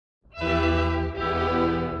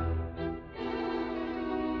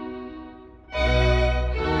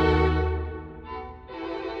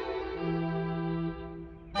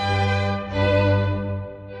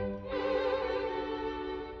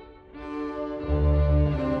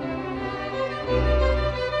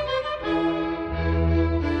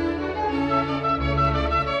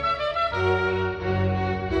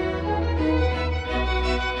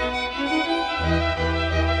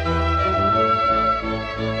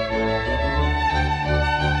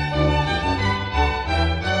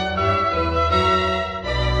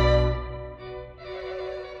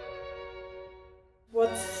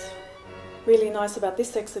nice about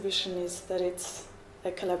this exhibition is that it's a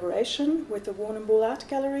collaboration with the Warrnambool Art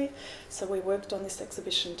Gallery, so we worked on this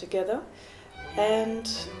exhibition together, and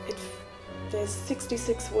there's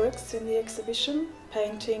 66 works in the exhibition,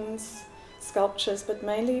 paintings, sculptures, but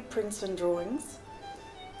mainly prints and drawings.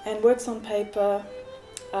 And works on paper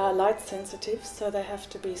are light sensitive, so they have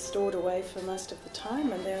to be stored away for most of the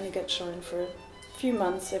time, and they only get shown for a few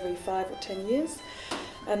months every 5 or 10 years.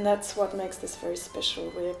 And that's what makes this very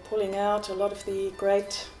special. We're pulling out a lot of the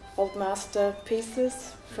great old master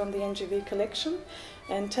pieces from the NGV collection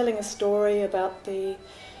and telling a story about the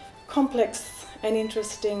complex and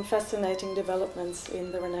interesting, fascinating developments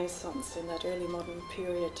in the Renaissance, in that early modern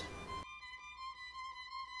period.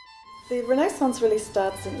 The Renaissance really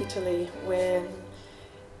starts in Italy, where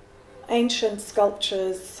ancient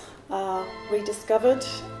sculptures are rediscovered,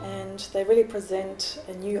 and they really present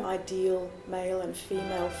a new ideal male and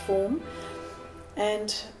female form,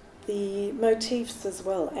 and the motifs as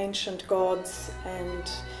well, ancient gods and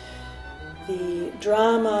the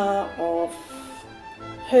drama of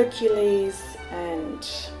Hercules and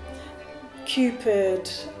Cupid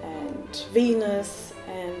and Venus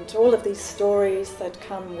and all of these stories that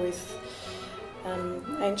come with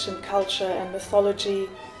ancient culture and mythology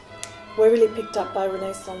were really picked up by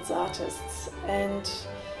Renaissance artists, and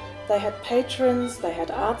they had patrons, they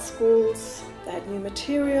had art schools, they had new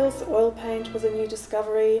materials. Oil paint was a new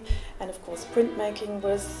discovery, and of course printmaking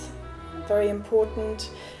was very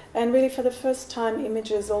important. And really for the first time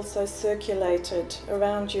images also circulated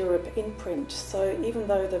around Europe in print. So even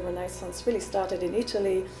though the Renaissance really started in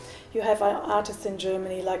Italy, you have artists in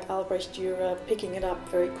Germany like Albrecht Dürer picking it up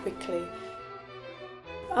very quickly.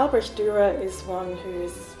 Albrecht Dürer is one who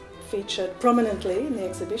is featured prominently in the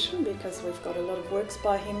exhibition because we've got a lot of works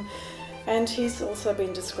by him, and he's also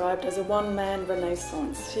been described as a one-man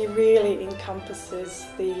Renaissance. He really encompasses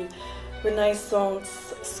the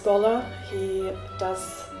Renaissance scholar. He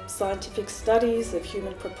does scientific studies of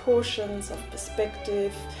human proportions, of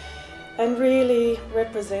perspective, and really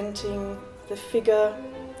representing the figure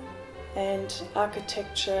and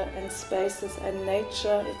architecture and spaces and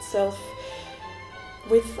nature itself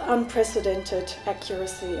with unprecedented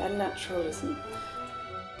accuracy and naturalism.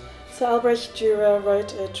 So Albrecht Dürer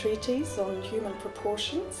wrote a treatise on human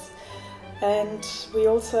proportions, and we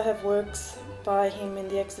also have works by him in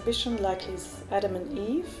the exhibition like his Adam and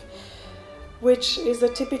Eve, which is a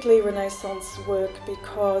typically Renaissance work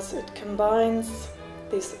because it combines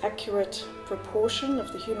this accurate proportion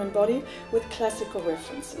of the human body with classical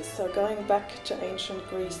references, so going back to ancient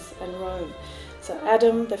Greece and Rome. So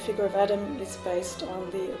Adam, the figure of Adam, is based on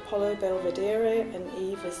the Apollo Belvedere, and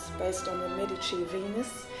Eve is based on the Medici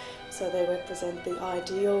Venus, so they represent the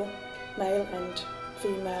ideal male and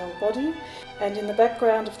female body. And in the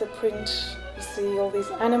background of the print you see all these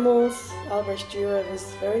animals. Albrecht Dürer was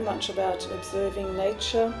very much about observing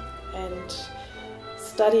nature and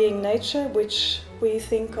studying nature, which we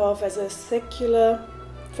think of as a secular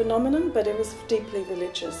phenomenon, but it was deeply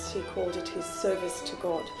religious. He called it his service to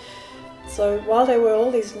God. So while there were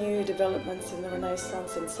all these new developments in the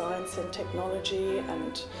Renaissance in science and technology,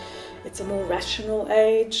 and it's a more rational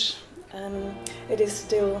age, it is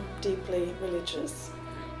still deeply religious.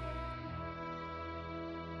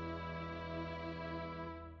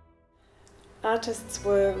 Artists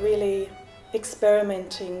were really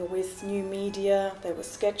experimenting with new media. They were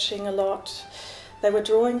sketching a lot. They were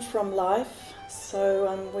drawing from life.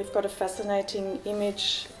 So we've got a fascinating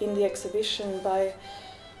image in the exhibition by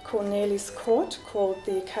Cornelis Kort called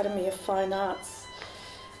the Academy of Fine Arts,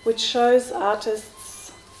 which shows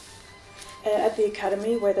artists at the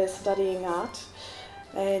academy where they're studying art,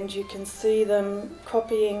 and you can see them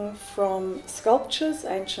copying from sculptures,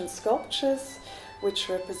 ancient sculptures, which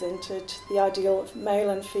represented the ideal male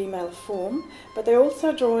and female form, but they're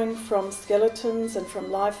also drawing from skeletons and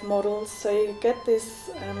from life models, so you get this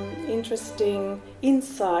interesting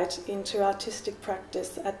insight into artistic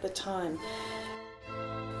practice at the time.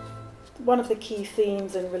 One of the key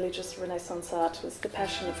themes in religious Renaissance art was the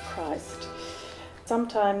Passion of Christ.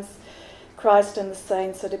 Sometimes Christ and the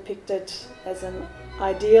saints are depicted as an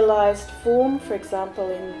idealized form, for example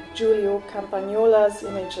in Giulio Campagnola's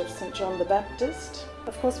image of St. John the Baptist.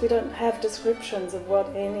 Of course, we don't have descriptions of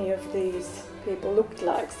what any of these people looked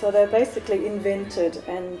like, so they're basically invented,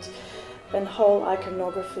 and whole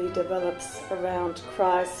iconography develops around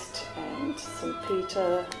Christ and St.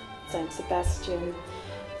 Peter, St. Sebastian,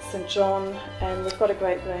 St. John, and we've got a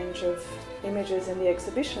great range of images in the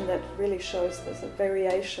exhibition that really shows there's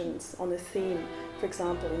variations on the theme, for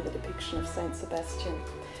example in the depiction of St. Sebastian.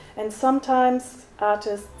 And sometimes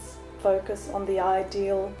artists focus on the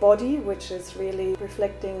ideal body, which is really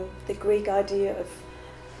reflecting the Greek idea of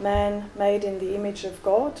man made in the image of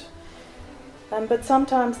God. But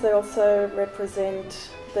sometimes they also represent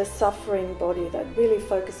the suffering body that really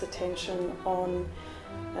focus attention on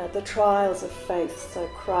the trials of faith. So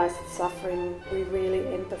Christ's suffering, we really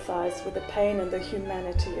empathize with the pain and the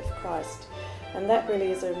humanity of Christ. And that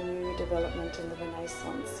really is a new development in the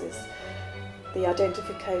Renaissance, is the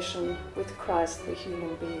identification with Christ, the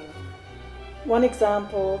human being. One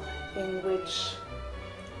example in which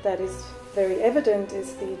that is very evident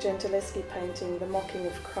is the Gentileschi painting, The Mocking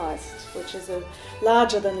of Christ, which is a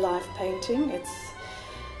larger-than-life painting.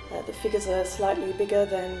 The figures are slightly bigger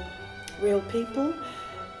than real people,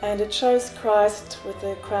 and it shows Christ with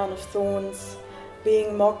a crown of thorns,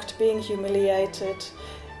 being mocked, being humiliated,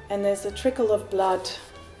 and there's a trickle of blood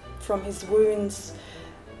from his wounds.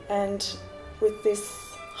 And with this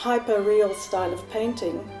hyper-real style of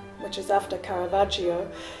painting, which is after Caravaggio,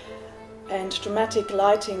 and dramatic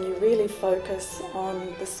lighting, you really focus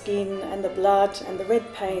on the skin and the blood, and the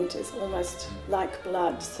red paint is almost like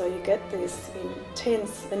blood, so you get this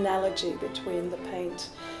intense analogy between the paint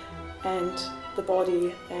and the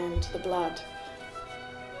body and the blood.